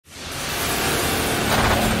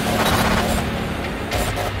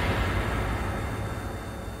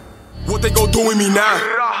what they gon' do with me now.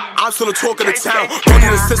 I'm still a talk of the town. Don't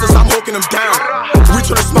need assistance, I'm hooking them down. We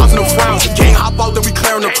turn the spots into frowns. The gang hop out, then we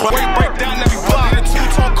clearing the crowd. Break down every block. The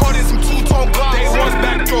two-tone Cardi, some two-tone Glocks. They was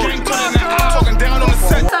back door. Talking down on the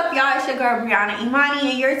set. What's up, y'all? It's your girl Brianna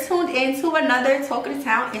Imani, and you're tuned in to another Talk of the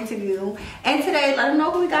Town interview. And today, let them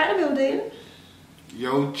know who we got in the building.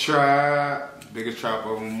 Yo, Trap, biggest trap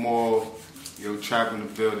of them all. Yo, Trap in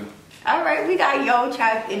the building. All right, we got Yo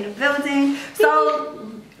Trap in the building. So,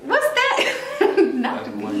 what's that?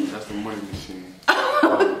 That's the money machine.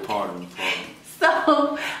 Pardon.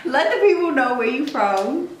 So, let the people know where you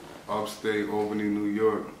from. Upstate, Albany, New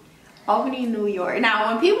York. Albany, New York.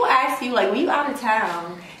 Now, when people ask you, like, when you out of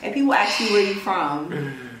town, and people ask you where you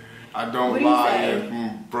from, I don't lie, I'm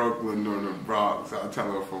from Brooklyn or the Bronx. I'll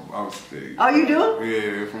tell her from upstate. Oh, you do?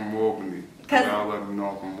 Yeah, from Albany. I'll let them know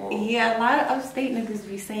I'm from Albany. Yeah, a lot of upstate niggas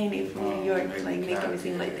be saying they from New York, like making it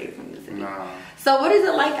seem like they from the city. Nah. So what is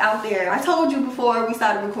it like out there? I told you before we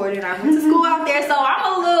started recording, I went to school out there, so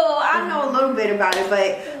I know a little bit about it,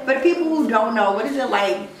 but the people who don't know, what is it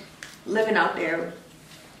like living out there?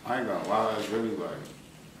 I ain't gonna lie, it's really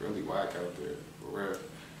whack out there, for real.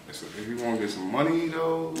 If you want to get some money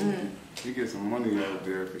though, you get some money out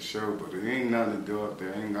there for sure, but it ain't nothing to do out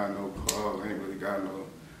there. Ain't got no clubs, ain't really got no,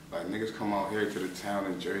 like niggas come out here to the town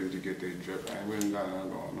in Jersey to get their drip. I ain't really got nothing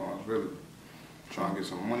going on. It's really trying to get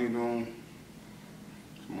some money doing.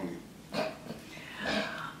 Some money.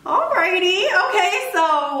 Alrighty, okay,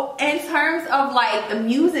 so in terms of like the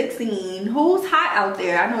music scene, who's hot out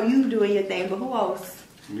there? I know you doing your thing, but who else?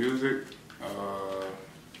 Music,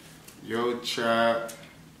 Yo Trap,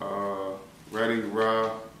 Ready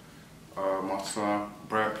Raw, my son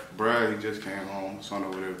Brad, he just came home. My son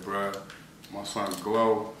over there, Brad. My son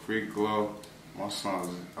Glow, Free Glow. My son's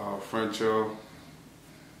Frencho.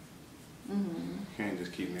 Can't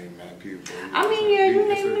just keep naming mad people. I mean, yeah, you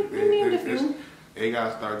named a few. They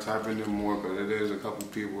gotta start typing in more because there's a couple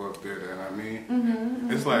people up there that I mean.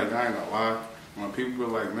 It's like, I ain't gonna lie, when people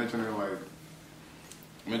are like mentioning like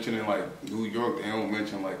New York, they don't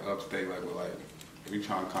mention like upstate, like we're like, we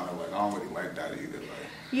trying to kind of like, I don't really like that either. Like,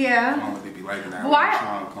 yeah. I don't really be liking that. Why? I'm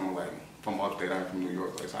trying to come like from upstate, I'm from New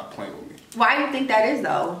York, like stop playing with me. Why do you think that is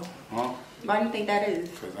though? Huh? Why do you think that is?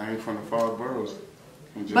 Because I ain't from the five boroughs.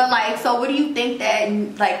 But like, so what do you think that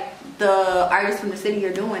like the artists from the city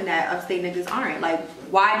are doing that upstate niggas aren't? Like,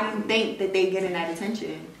 why do you think that they getting that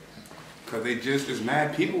attention? Because there's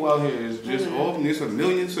mad people out here. It's just all, it's a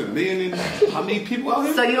million. How many people out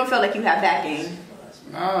here? So you don't feel like you have backing?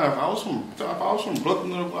 Nah, if I was from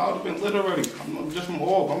Brooklyn, I would have been lit already. I'm just from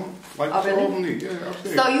Albany. I'm like Albany. Yeah,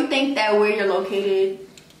 upstate. So you think that where you're located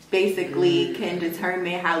basically can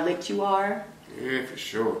determine how lit you are? Yeah, for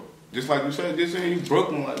sure. Just like you said, just saying you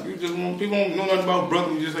Brooklyn. Like you just want people don't know nothing about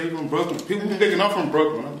Brooklyn. You just say you from Brooklyn. People thinking I'm from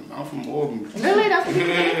Brooklyn. I'm from Albany. Really? That's what you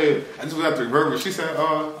think? I just was after Verver. She said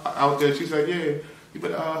out there. She said, yeah, you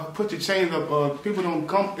better put your chains up. People don't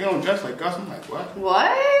come. They don't dress like us. I'm like, what? What?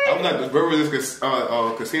 I was like, this Verver, this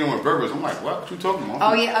casino with Ververs. I'm like, what you talking about?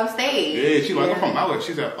 Oh yeah, upstate. Yeah, she like, I'm from outlet.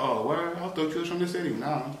 She said, oh, where? I thought you was from the city.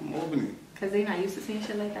 Nah, I'm from Albany. Cause they not used to seeing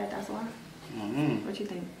shit like that. That's why. What you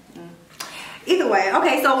think? Either way,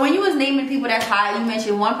 okay, so when you was naming people that's hot, you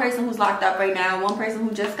mentioned one person who's locked up right now, one person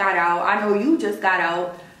who just got out. I know you just got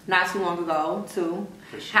out not too long ago, too.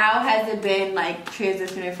 Sure. How has it been, like,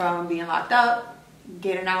 transitioning from being locked up,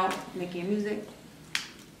 getting out, making music?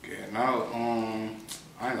 Getting out, I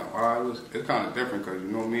ain't gonna lie, it's kind of different because, you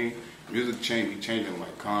know me, music be changing,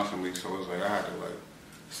 like, constantly, so it's like I had to, like,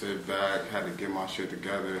 sit back, had to get my shit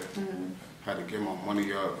together. Had to get my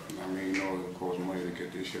money up. I mean, you know, it costs money to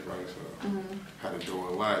get this shit right, so had to do a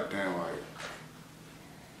lot. Then, like,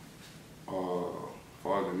 as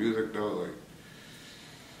far as the music though, like,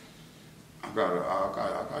 I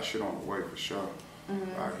got shit on the way for sure. I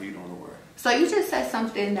got heat on the way. So you just said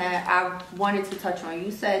something that I wanted to touch on. You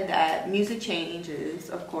said that music changes,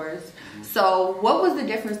 of course. So what was the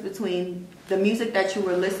difference between the music that you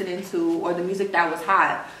were listening to or the music that was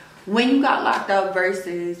hot when you got locked up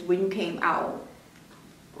versus when you came out?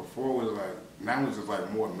 Before it was like, now it's just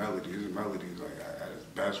like more melodies. Melodies like at its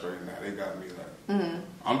best right now. They got me like,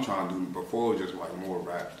 I'm trying to do, before it was just like more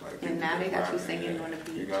raps. Like, and now they got you singing on the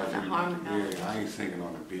beat, trying to harmonize. Yeah, I ain't singing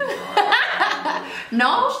on the beat.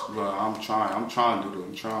 No? But I'm trying to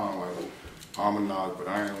like harmonize, but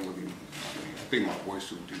I ain't really, I think my voice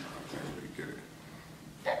too deep. I can't really get it.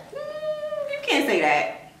 You can't say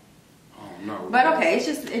that. No, but okay,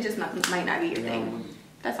 it just might not be your thing.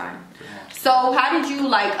 That's fine. So how did you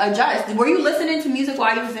like adjust? Were you listening to music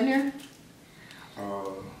while you was in there?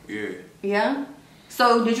 Yeah. Yeah?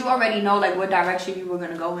 So did you already know like what direction you were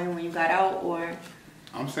gonna go in when you got out, or?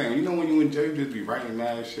 I'm saying, you know, when you in jail, you just be writing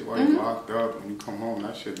mad shit while you locked up. When you come home,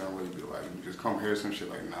 that shit don't really be like, you just come hear some shit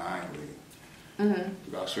like, nah, I ain't really.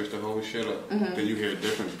 You gotta switch the whole shit up. Then you hear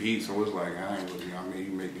different beats, so it's like, I ain't really, I mean,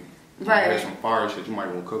 you making, you hear some fire shit, you might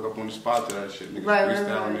want to cook up on the spot to that shit. Niggas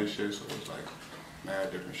freestyling this shit, so it's like,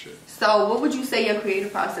 mad different shit. So what would you say your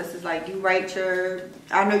creative process is like? You write your,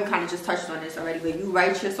 I know you kind of just touched on this already, but you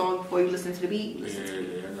write your song before you listen to the beat?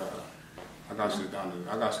 Yeah, I gotta sit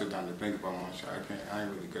down to think about my shit. I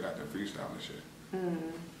ain't really good at the freestyling shit.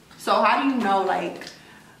 So how do you know, like,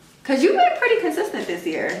 cause you've been pretty consistent this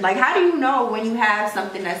year. Like, how do you know when you have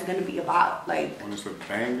something that's gonna be about, like, when it's a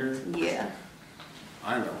banger? Yeah.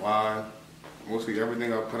 I ain't gonna lie. Mostly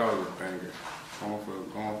everything I put out is a banger.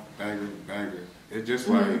 Going banger. It's just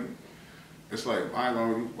like, it's like, I ain't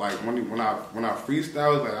gonna, like, when I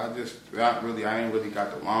freestyle, like, I ain't really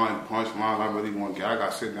got the line, punch line I really want to get. I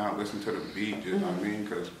gotta sit down and listen to the beat, you know what I mean?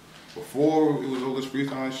 Because before it was all this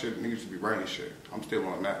freestyling shit, niggas used to be writing shit. I'm still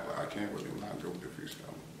on that, but I can't really not go with the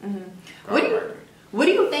freestyling. What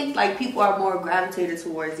do you think, like, people are more gravitated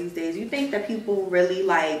towards these days? You think that people really,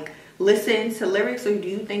 like, listen to lyrics, or do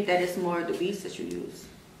you think that it's more the beats that you use?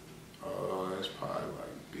 It's probably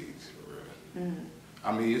like beats for real.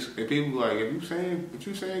 I mean, if people like, if you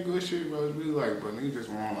saying good shit, bro, it's really like, but niggas just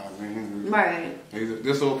want, like, man, right?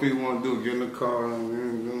 This all people want to do, get in the car,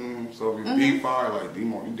 so if you beat fire, like, you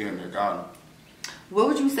damn near got them. What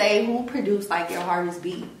would you say, who produced, like, your hardest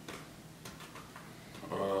beat?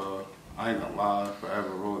 I ain't gonna lie, Forever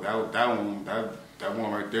Rolling. That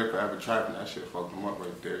one right there, Forever Trapping, that shit fucked them up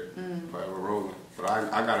right there. Forever Rolling. But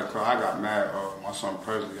I got mad, my son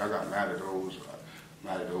Presley, I got mad at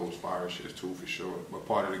those fire shits too, for sure. But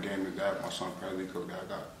part of the game is that my son Presley, because I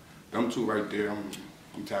got them two right there,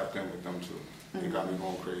 I'm tapped in with them two. They got me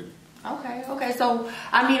going crazy. Okay. So,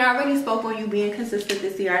 I mean, I already spoke on you being consistent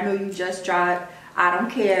this year. I know you just dropped I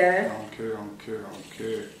Don't Care. I don't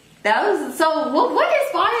care. That was, so what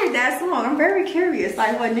inspired that song? I'm very curious.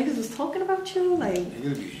 Like, what, niggas was talking about you? Like,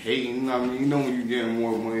 niggas be hating. I mean, you know when you get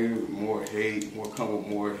more money, more hate, come with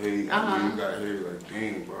more hate. I mean, you gotta hear like,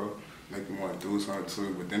 dang, bro, make you want to do something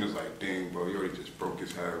too. But then it's like, dang, bro, you already just broke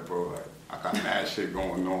his head, bro. Like, I got mad shit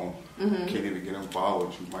going on. Can't even get involved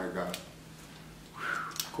with you. Might got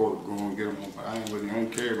court going get him. I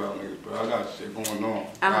don't care about niggas, bro. I got shit going on.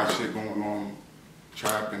 Got shit going on.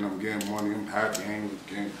 Trapping, I'm getting money, I'm happy, I ain't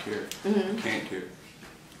getting care. Can't care.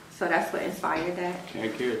 So that's what inspired that?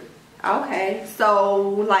 Can't care. Okay, so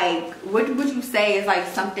like, what would you say is like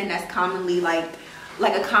something that's commonly like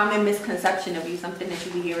a common misconception of you, something that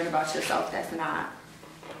you be hearing about yourself that's not,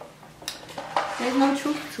 there's no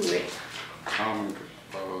truth to it?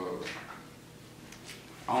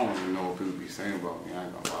 I don't even know what people be saying about me. I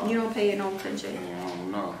ain't gonna lie. You don't pay it no attention? Yeah, I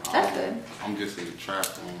don't know. That's good. I'm just in the trap.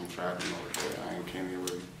 I'm trapping over there. I can't even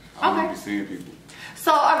really. I don't be seeing people.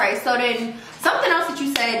 So, alright, so then something else that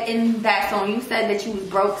you said in that song, you said that you was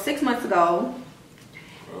broke 6 months ago.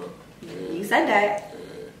 Yeah. You said that.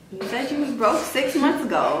 Yeah. You said you was broke 6 months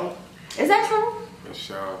ago. Is that true? For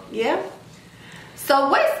sure. Yeah? So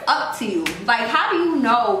what's up to you? Like, how do you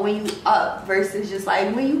know when you up versus just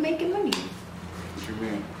like when you making money? What you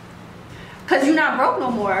mean? Cause you're not broke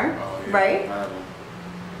no more, right?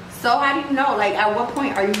 So how do you know? Like, at what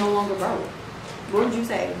point are you no longer broke? What would you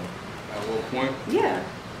say? At what point? Yeah.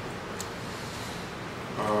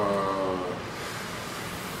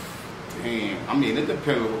 Damn. I mean, it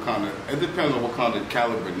depends on what kind of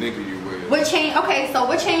caliber nigga you with. What changed? Okay, so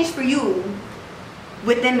what changed for you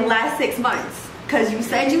within the last 6 months? Cause you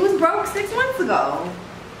said you was broke 6 months ago,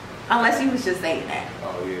 unless you was just saying that.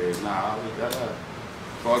 Oh yeah, nah.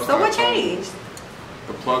 So what changed?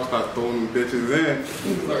 The plug start throwing the bitches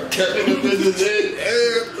in. Like catching the bitches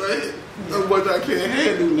in. So much I can't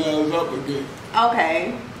handle now is up again.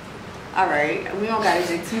 Okay. Alright. We don't gotta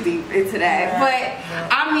dig too deep into that. But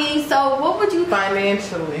I mean, so what would you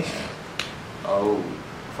financially? Oh,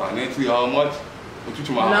 financially how much? What you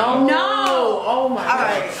talking about? No. Oh my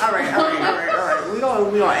god. All right. We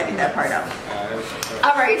gonna edit that part out.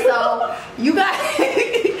 All right, so you got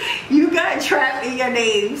Trap in your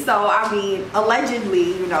name. So I mean,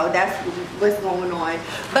 allegedly, you know, that's what's going on.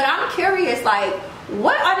 But I'm curious, like,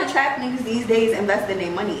 what are the trap niggas these days investing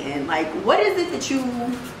their money in? Like, what is it that you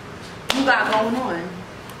got going on?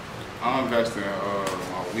 I'm investing in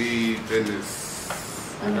my weed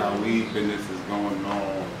business. I got weed businesses going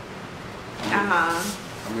on.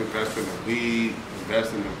 I'm investing in weed,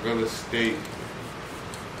 investing in real estate.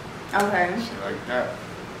 Okay. Shit like that.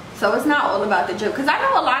 So it's not all about the drip. Because I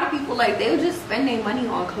know a lot of people, like, they'll just spend their money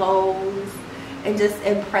on clothes and just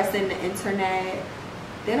impressing the internet.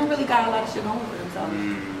 They don't really got a lot of shit going for themselves.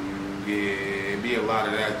 Yeah, it be a lot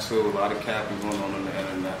of that too. A lot of capping going on the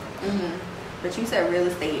internet. But you said real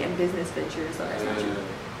estate and business ventures, so that's not true.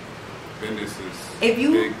 Businesses.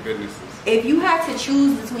 Big businesses. If you had to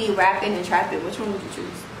choose between rapping and trapping, which one would you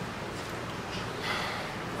choose?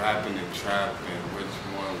 Rapping and trapping, which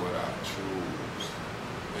one would I choose?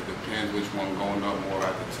 It depends which one going up more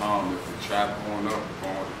at the time. If the trap going up, we're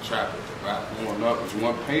going with the trap. If the rap going up, if you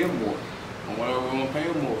want to pay them more, and whatever we want to pay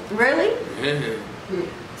them more. Really? Yeah.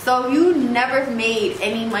 So you never made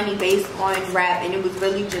any money based on rap, and it was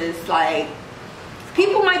really just like,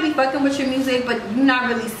 people might be fucking with your music, but you're not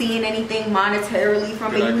really seeing anything monetarily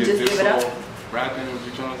from it. You just give it up. Rapping, what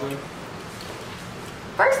you trying to say?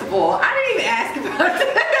 First of all, I didn't even ask about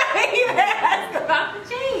that. I didn't even ask about the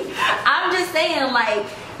change. I'm just saying, like,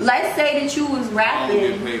 let's say that you was rapping. I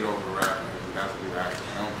don't get paid over rapping. That's what rapping.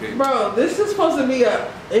 I don't pay. Bro, this is supposed to be an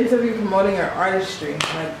interview promoting her artistry.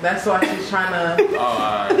 Like, that's why she's trying to.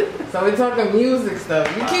 Alright. So we're talking music stuff.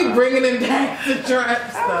 You keep bringing it back to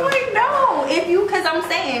trap stuff. I'm like, no. If you, because I'm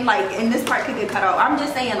saying, like, and this part could get cut off. I'm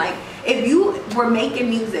just saying, like, if you were making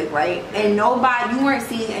music, right, and nobody, you weren't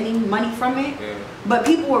seeing any money from it, but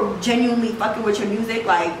people were genuinely fucking with your music,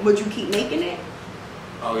 like, would you keep making it?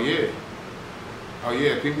 Oh yeah. Oh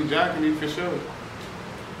yeah, people jacking me for sure.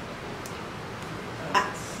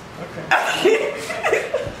 Okay.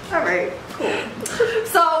 All right, cool.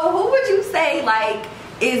 So who would you say, like,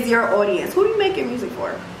 is your audience? Who do you make your music for?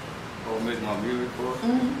 Who I make my music for?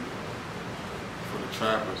 For the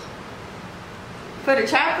trappers. For the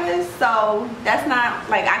trappers? So that's not,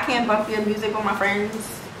 like, I can't bump your music with my friends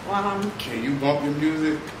while I'm... Can you bump your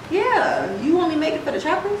music? Yeah, you only make it for the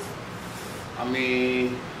trappers? I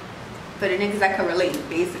mean... For the niggas that can relate,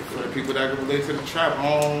 basically. For the people that can relate to the trap,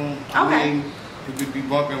 I mean, people be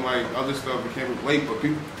bumping like other stuff they can't relate, but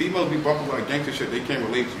females be bumping like gangster shit they can't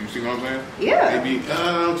relate to. You see what I'm saying? Yeah. They be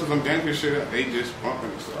to some gangster shit, they just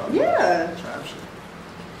bumping and stuff. Yeah. Trap shit.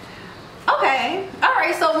 Okay. All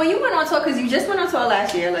right. So when you went on tour, because you just went on tour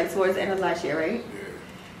last year, like towards the end of last year, right? Yeah.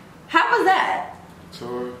 How was that?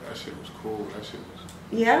 Tour, that shit was cool. That shit was.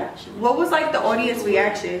 Yeah. What was like the audience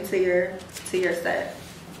reaction to your set?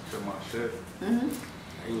 To my shit.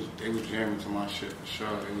 They was jamming to my shit for sure.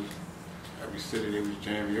 They was every city they was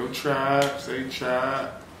jamming. Yo, trap, say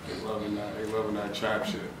trap. They loving that trap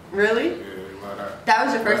shit. Really? Yeah, they love that. That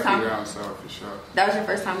was your first time? Down south for sure. That was your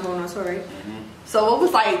first time going on tour, right? So what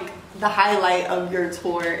was like the highlight of your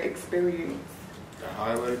tour experience? The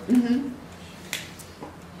highlight?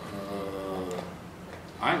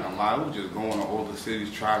 I ain't gonna lie, I was just going to all the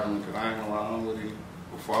cities traveling, because I ain't gonna lie, I don't really,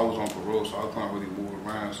 before I was on parole, so I couldn't really move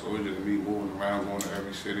around, so it was just me moving around, going to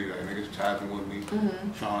every city, like niggas chatting with me,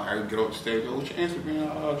 trying to get up the stage, oh, what's your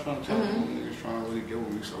Instagram, trying to talk to me, niggas trying to really get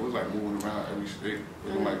with me, so it was like moving around every state,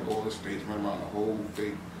 looking like all the states, running around the whole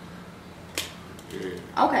state.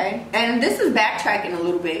 Yeah. Okay, and this is backtracking a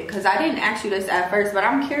little bit, because I didn't ask you this at first, but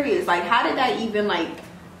I'm curious, like, how did that even, like,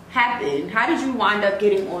 happen? How did you wind up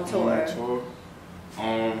getting on tour?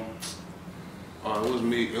 It was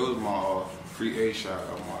me. It was my free A shot.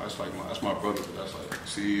 That's my brother. But that's like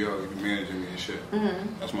CEO. He managing me and shit.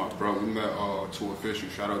 That's my bro. We met Two Official.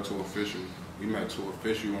 Shout out to Official. We met Two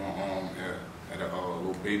Official on at a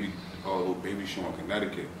little baby show in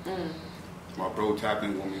Connecticut. My bro tapped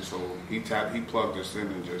in with me, so he plugged us in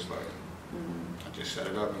and just like I just set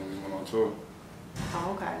it up and we went on tour.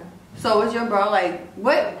 Oh, okay. So was your bro like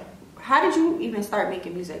what? How did you even start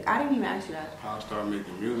making music? I didn't even ask you that. How I started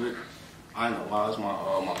making music? I ain't gonna lie, it's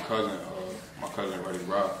my cousin Reddy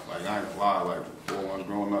Rock. Like I ain't gonna lie, like before when I was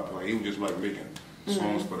growing up, like he was just like making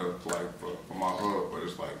songs for my hood, but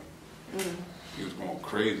it's like he was going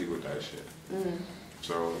crazy with that shit.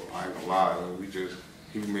 So I ain't gonna lie,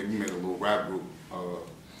 he made a little rap group.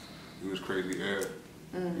 He was Crazy Air.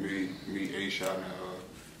 Me, A-Shot,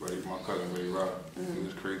 and my cousin Reddy Rock. He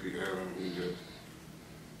was Crazy Air, and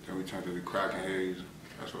then we turned to the Crackin' Haze.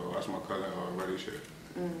 That's my cousin Reddy shit.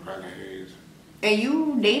 Crackin' Haze. And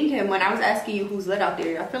you named him when I was asking you who's lit out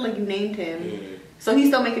there. I feel like you named him. Yeah. So he's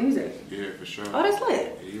still making music? Yeah, for sure. Oh, that's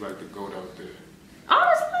lit. Yeah, he like the goat out there. Oh,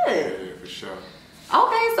 that's lit. Yeah, for sure.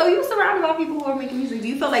 Okay, so you surrounded by people who are making music. Do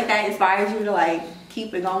you feel like that inspires you to like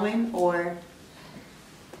keep it going, or?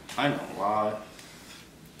 I ain't gonna lie.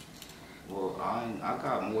 Well, I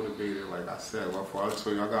got motivated, like I said, before I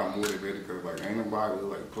told you, I got motivated because like ain't nobody really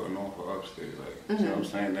like putting on for Upstate, like you know what I'm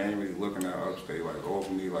saying? They ain't really looking at Upstate, like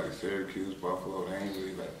Albany, like Syracuse, Buffalo. They ain't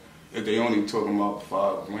really like, if they only talking about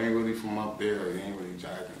five, we ain't really from up there, they ain't really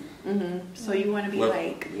jacking. So you want to be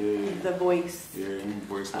like the voice? Yeah,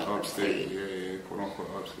 voice of Upstate. Yeah, put on for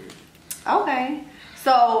Upstate. Okay.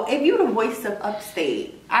 So if you the voice of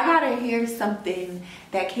Upstate, I gotta hear something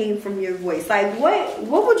that came from your voice. Like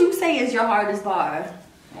what would you say is your hardest bar?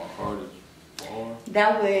 My hardest bar?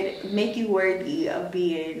 That would make you worthy of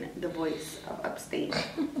being the voice of Upstate.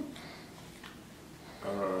 I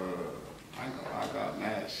got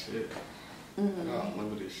mad shit. I got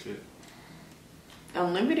unlimited shit.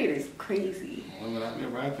 Unlimited is crazy. Unlimited, I've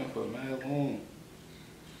been rapping for mad long.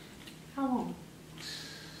 How long?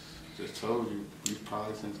 Just told you,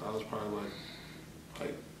 probably since I was probably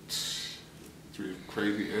like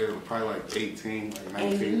crazy era, probably like 18, like 19.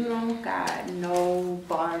 And you don't got no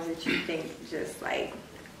bars that you think just like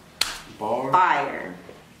bars? Fire.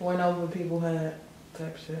 Went over people had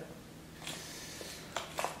type shit.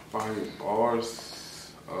 Fire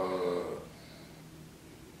bars, or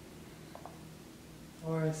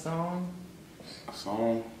a song. A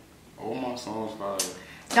song. All my songs fire.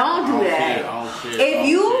 Don't do that. I don't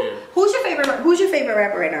care. Who's your favorite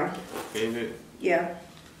rapper right now? Favorite? Yeah.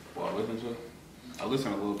 Well, I listen to. I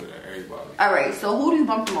listen a little bit of everybody. All right. So who do you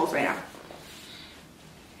bump the most right now?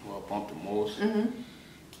 Well, I bump the most.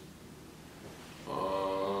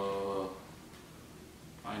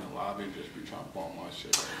 I ain't gonna lie, they just be trying to bump my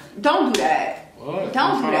shit right now. Don't do that. What?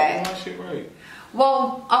 Don't do that. Bump my shit right.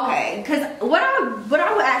 Well, okay. Because what I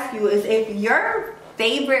would ask you is if your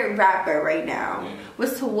favorite rapper right now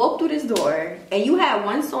was to walk through this door and you had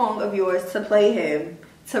one song of yours to play him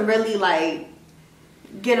to really like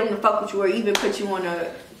get him to fuck with you or even put you on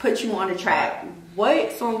a track, what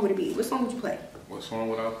song would it be? What song would you play? What song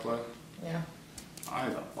would I play? Yeah. I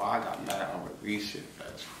ain't gonna lie, I got mad unreleased shit.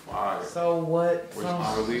 That's fire. So what? Which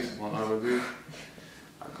unreleased? One unreleased?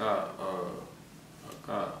 I ain't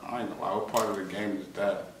gonna lie, what part of the game is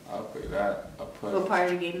that? I'll play that. What part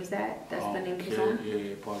of the game is that? That's the name of the song?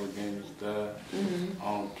 Yeah, part of the game is that. I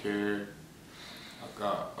don't care. I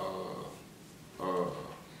got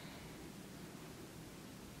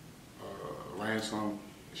Ransom,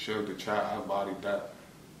 Showed the Child, I bodied that.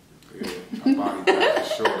 Yeah, I bodied that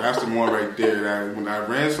for sure. That's the one right there. That when I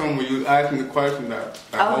Ransom, when you was asking the question, that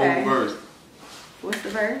whole verse. What's the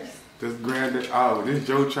verse? This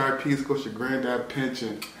Joe Trapeze goes your granddad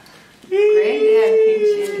pension. Granddad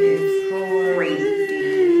pension is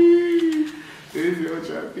crazy. This Joe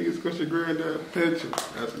Trapeze goes your granddad pension.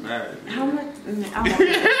 That's mad. How much?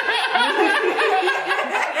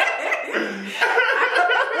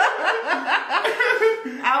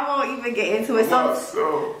 I won't even get into it. So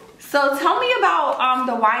tell me about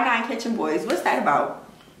the Y9 Kitchen Boys. What's that about?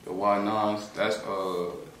 The Y9s,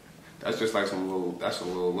 that's just like that's a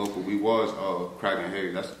little local. We was cracking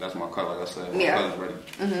haze. That's my cousin, like I said. My cousin's ready.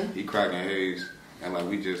 He cracking haze, and like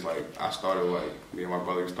we just like I started like me and my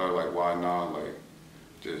brother started like Y9 like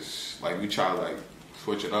just like we try to like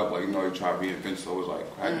switch it up like you try to reinvent. So it was like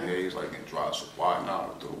cracking haze like and dry. So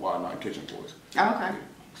Y9 the Y9 Kitchen Boys. Okay.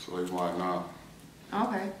 So it's Y9.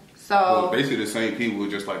 Okay. So well, basically the same people,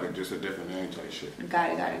 just like just a different name type shit.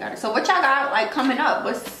 Got it. So what y'all got like coming up?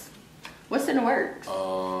 What's in the works?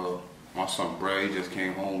 My son Bray just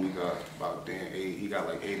came home. He got about he got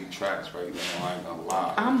like 80 tracks right now. I ain't gonna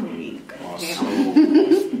lie. I'm weak. My soul,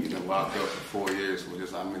 he been locked up for 4 years. So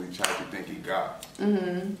just how many tracks you think he got? I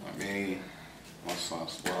mean, my son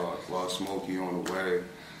Love Smokey on the way.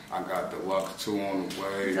 I got Deluxe 2 on the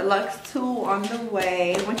way. Deluxe 2 on the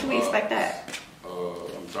way. When can we expect that?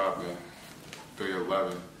 I'm dropping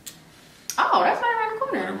 3/11. Oh, that's right around the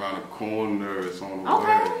corner. Right around the corner. It's on the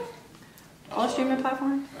way. All streaming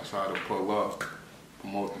platforms? That's how to pull up,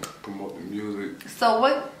 promote the music. So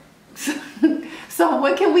what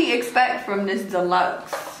can we expect from this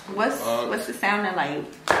Deluxe? What's it sounding like?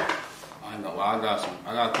 I know I got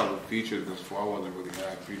a couple of features. Before I wasn't really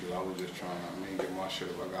having features. I was just trying to get my shit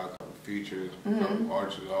up. I got a couple of features, a couple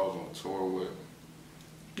artists I was on tour with.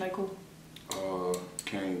 Like who?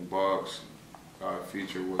 Kenny Bucks. Got a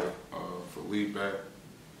feature with Felipe. I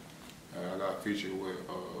got a feature with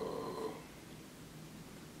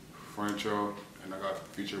Frencho, and I got a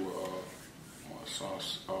feature with my son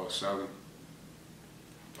Sally.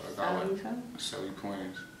 I got Sally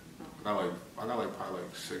Queens. I got like probably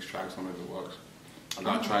like 6 tracks on the Deluxe. I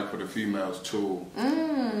got a track for the females too.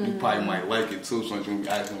 You probably might like it too, so you can be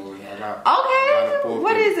asking what I got. Okay.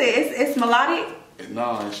 What is it? It's melodic?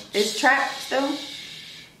 No, it's trap still?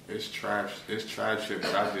 It's trap shit,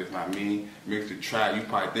 but that's just not me. Mix the trap. You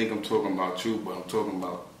probably think I'm talking about you, but I'm talking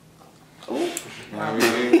about. Ooh. You know what I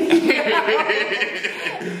mean?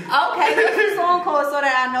 Okay, what's the song called so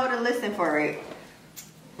that I know to listen for it?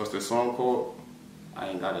 What's the song called? I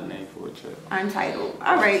ain't got a name for it yet. Untitled.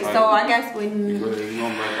 Alright, so I guess when...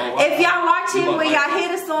 if y'all watching, when y'all hear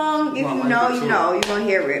the song, if you know, you know. You're gonna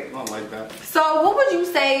hear it. I like that. So what would you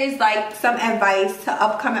say is like some advice to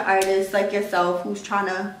upcoming artists like yourself who's trying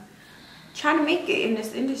to make it in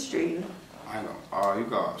this industry? I know.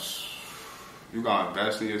 You gotta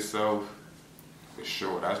invest in yourself for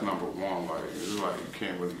sure. That's number one. Like it's like you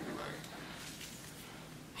can't really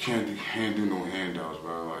can't do no handouts,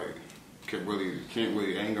 bro. Like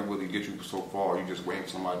ain't gonna really get you so far. You just waiting for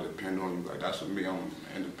somebody to depend on you. Like that's with me. I'm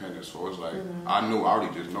independent, so it's like I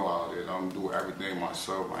already just know how it is. I'm doing everything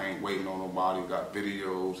myself. I ain't waiting on nobody. Got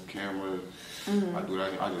videos, cameras. I do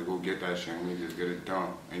that. I just go get that shit and we just get it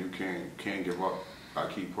done. And you can't give up.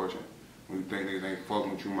 Gotta keep pushing. When you think niggas ain't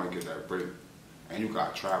fucking with you, might get that break. And you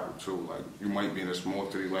gotta travel too. Like you might be in a small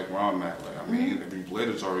city like where I'm at. Like I mean, if you lit,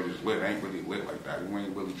 it's already just lit. It ain't really lit like that. You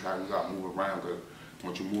ain't really travel. You gotta move around. Cause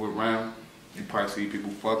once you move around, you probably see people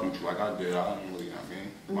fucking with you like I did. I didn't really, you know what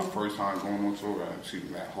I mean? My first time going on tour, I see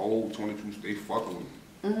that whole 22 states fucking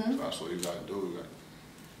with me. So that's what you gotta do. You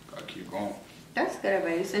gotta keep going. That's good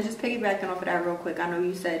advice. And just piggybacking off of that real quick, I know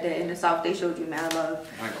you said that in the South they showed you mad love.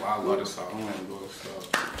 I ain't gonna lie, I love the South. I don't want to go to the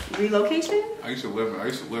South. Relocation? I used to live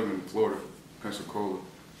in Florida, Pensacola.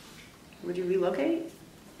 Would you relocate?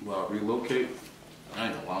 Well, relocate? I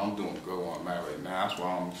ain't gonna lie, I'm doing good where I'm at right now. That's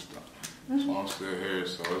why I'm still here.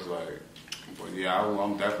 So it's like, but yeah,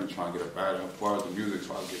 I'm definitely trying to get a battle. As far as the music,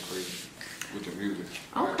 so I get crazy with the music.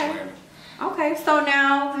 Okay. Okay, so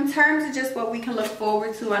now in terms of just what we can look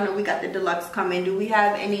forward to, I know we got the deluxe coming. Do we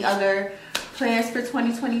have any other plans for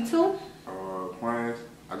 2022? Plans?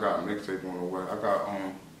 I got a mixtape on the way. I got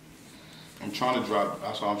I'm trying to drop.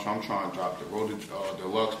 That's what I'm trying to drop. The Road to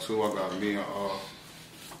Deluxe too. I got me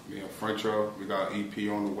and Frencho. We got EP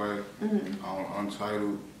on the way.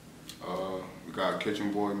 Untitled. We got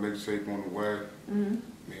Kitchen Boy mixtape on the way.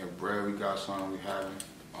 Me and Brad, we got something we having.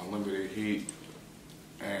 Unlimited Heat.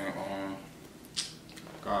 And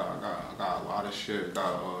I got a lot of shit.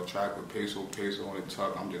 Got a track with Peso on the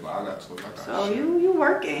tuck. I'm just like, I got so shit. you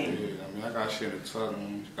working? Yeah, I mean I got shit in the tuck.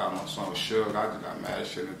 Got my song Suge. I just got mad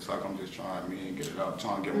shit in the tuck. I'm just trying to get it up.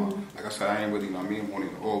 Trying to get my, like I said, I ain't really, I'm wanting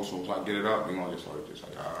to hold. So once I get it up, we gonna just start just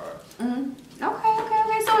like, all right.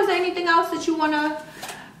 Okay. So is there anything else that you wanna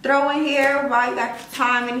throw in here while you got the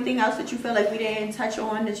time? Anything else that you feel like we didn't touch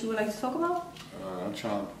on that you would like to talk about? I'm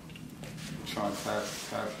trying to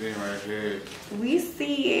tap in right here. We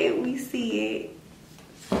see it.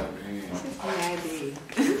 Tap in. This is mad big.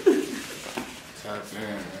 Tap in,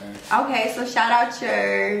 man. Okay, so shout out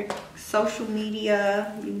your social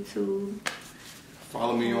media, YouTube.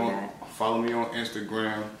 Follow me on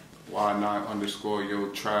Instagram,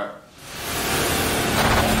 y9_yo trap.